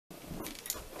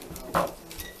everyone.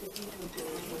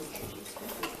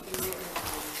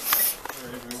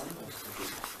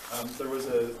 There was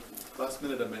a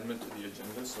last-minute amendment to the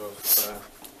agenda, so if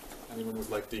anyone would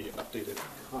like the updated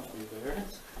copy there.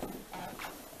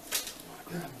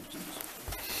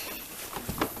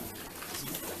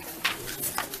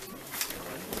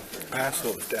 Pass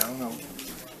those down. I'll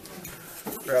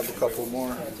grab a couple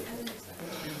more.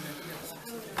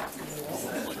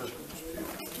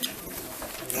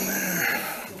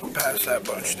 Pass that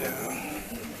bunch down.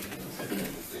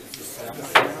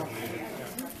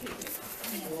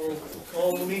 We'll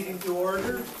call the meeting to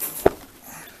order.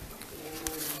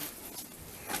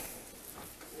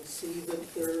 I see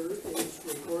that there is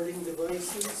recording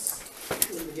devices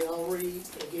in the gallery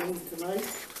again tonight.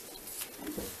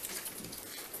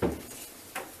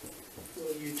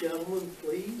 Will you gentlemen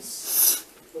please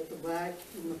put them back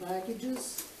in the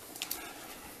packages?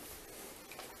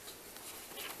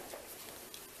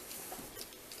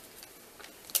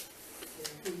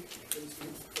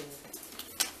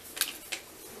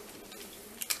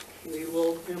 We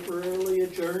will temporarily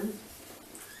adjourn.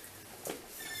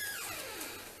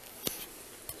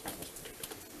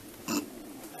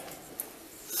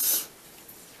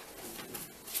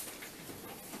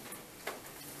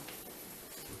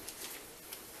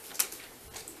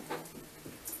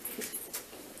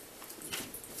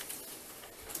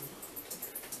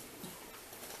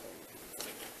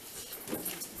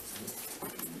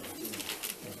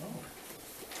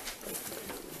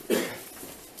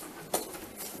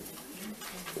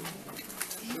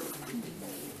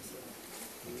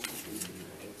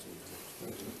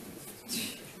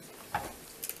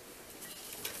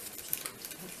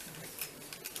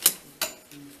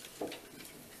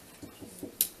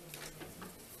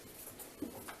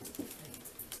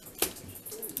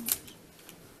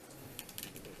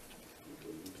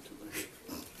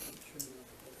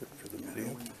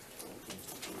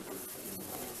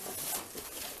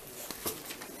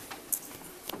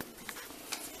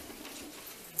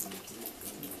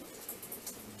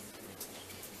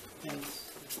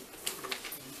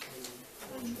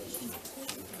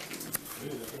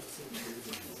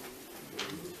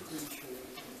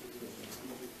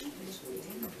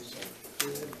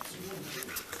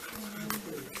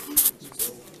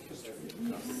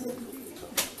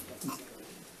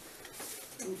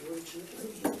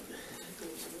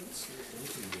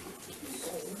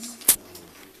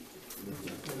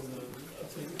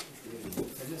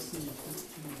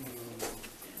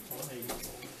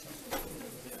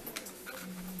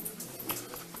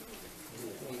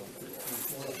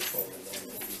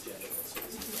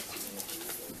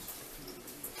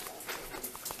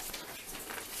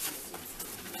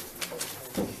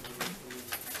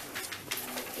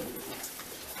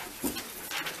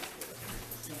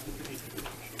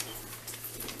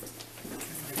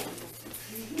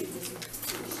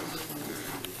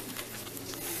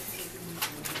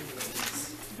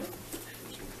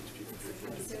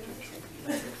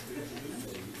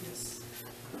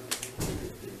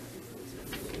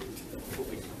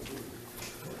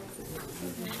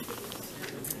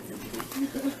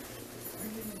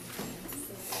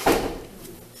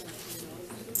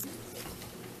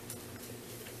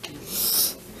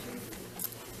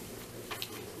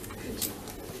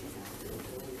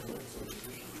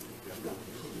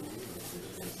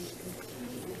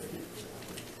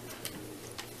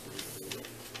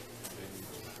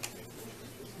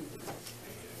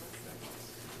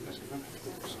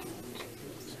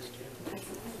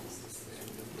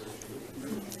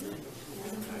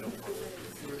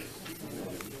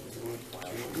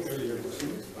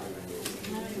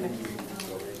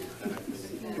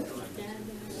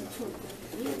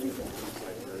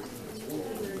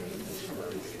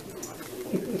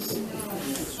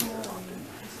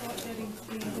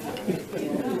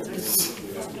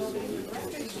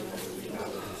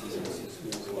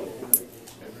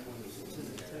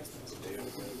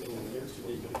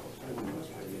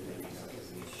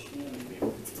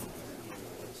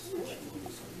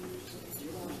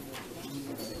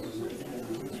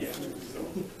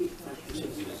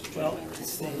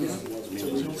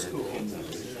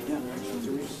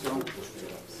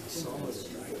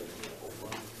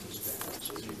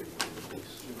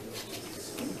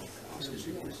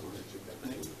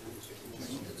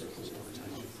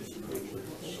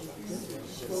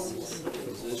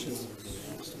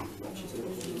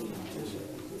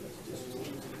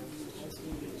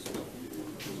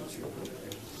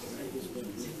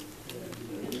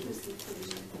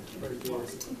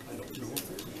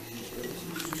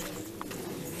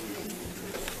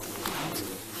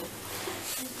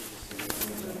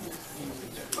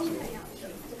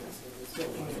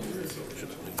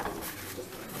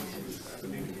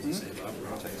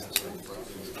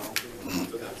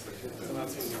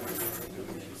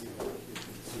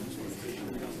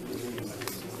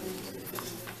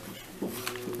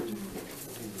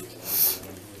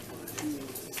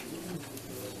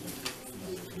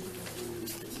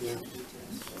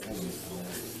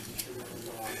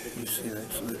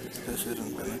 This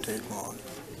isn't gonna take long.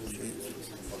 Jeez.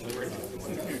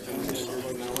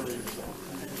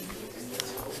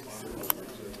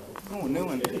 Oh, new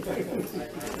one.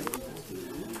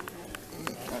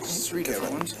 That's three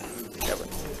different ones. Kevin.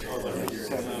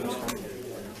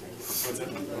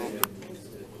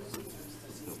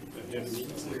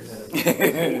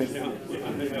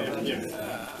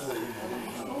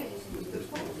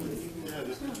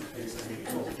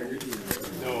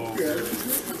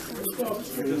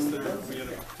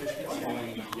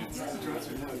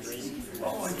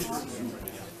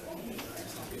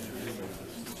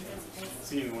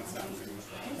 Seeing what's happening.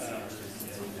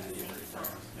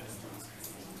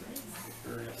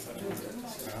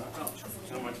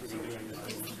 How much we've been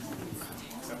doing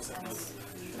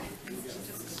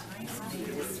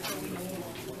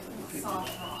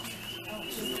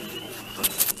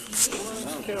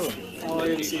How are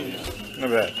you this evening? Not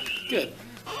bad. Good.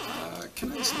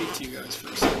 Can I speak to you guys for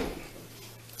a second?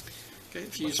 Okay,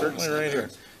 if you Certainly right here.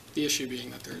 The issue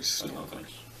being that there's no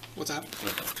thanks. What's that?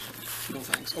 No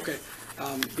thanks. Okay.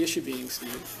 The issue being,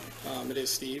 Steve, it is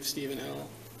Stephen Hill,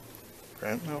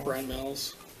 Brent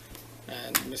Mills,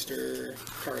 and Mr.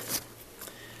 Carther.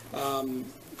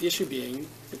 The issue being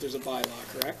that there's a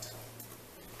bylaw, correct?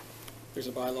 There's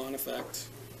a bylaw in effect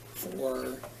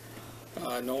for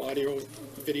no audio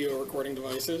video recording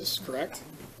devices, correct?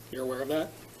 You're aware of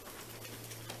that?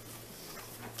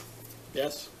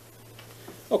 Yes?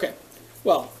 Okay.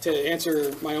 Well, to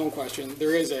answer my own question,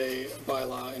 there is a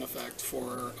bylaw in effect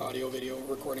for audio video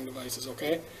recording devices,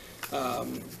 okay?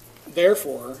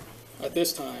 Therefore, at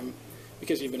this time,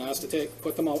 because you've been asked to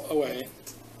put them away,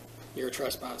 you're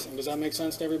trespassing. Does that make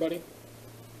sense to everybody?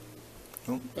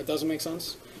 No. That doesn't make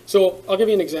sense? So I'll give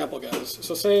you an example, guys.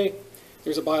 So say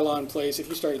there's a bylaw in place, if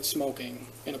you started smoking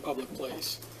in a public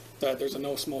place, that there's a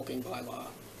no smoking bylaw.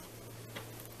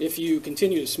 If you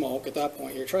continue to smoke, at that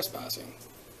point, you're trespassing,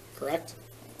 correct?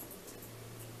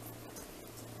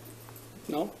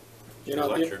 No? You're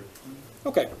not.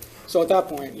 Okay, so at that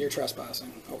point, you're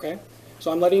trespassing, okay?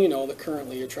 So I'm letting you know that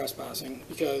currently you're trespassing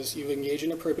because you've engaged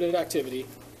in a prohibited activity,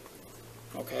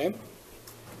 okay?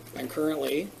 And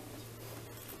currently,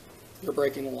 you're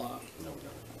breaking the law. No.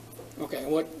 Okay,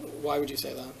 why would you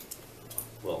say that?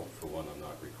 Well, for one, I'm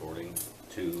not recording.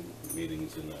 Two,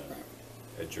 meetings in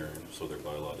adjourned, so their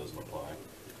bylaw doesn't apply.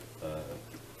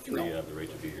 Three, No. you have the right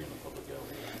to be here in the public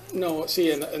gallery. No,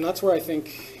 see, and that's where I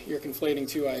think you're conflating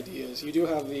two ideas. You do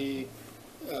have the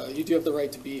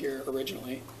right to be here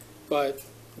originally, but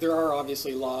there are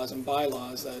obviously laws and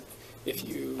bylaws that if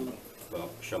you... Well,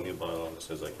 show me a bylaw that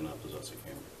says I cannot possess a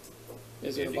camera.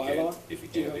 Is it a If you bylaw? can't- If you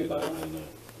Do you can't have do a that, bylaw? then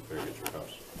bury it at your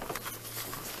house.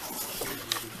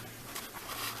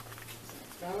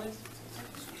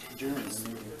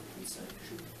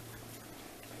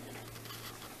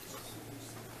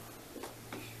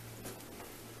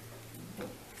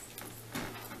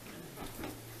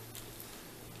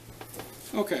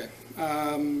 Okay.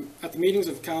 At the meetings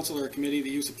of council or committee, the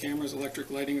use of cameras, electric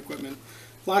lighting equipment,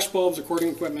 flash bulbs, recording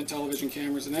equipment, television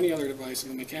cameras, and any other device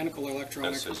of a mechanical or That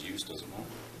electronic... says use, doesn't it?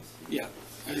 Yeah.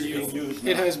 And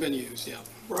it has been used, yeah.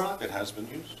 Brock, It has been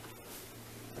used.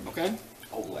 Okay?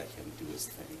 I'll let him do his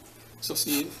thing. So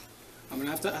Steve, I'm going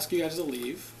to have to ask you guys to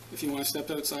leave. If you want to step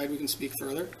outside, we can speak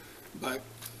further. But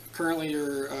currently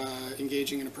you're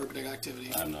engaging in a prohibited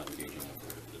activity. I'm not engaging in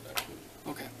prohibited activity.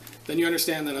 Okay. Then you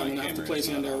understand that My I'm going to have to camera place is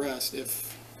you not under on. arrest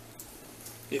if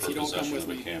you For don't come possession with of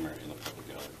a me. camera in the public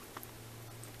gallery.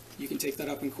 You can take that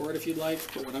up in court if you'd like,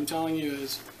 but what I'm telling you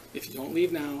is if you don't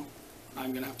leave now,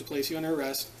 I'm going to have to place you under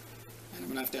arrest and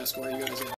I'm going to have to escort you guys out.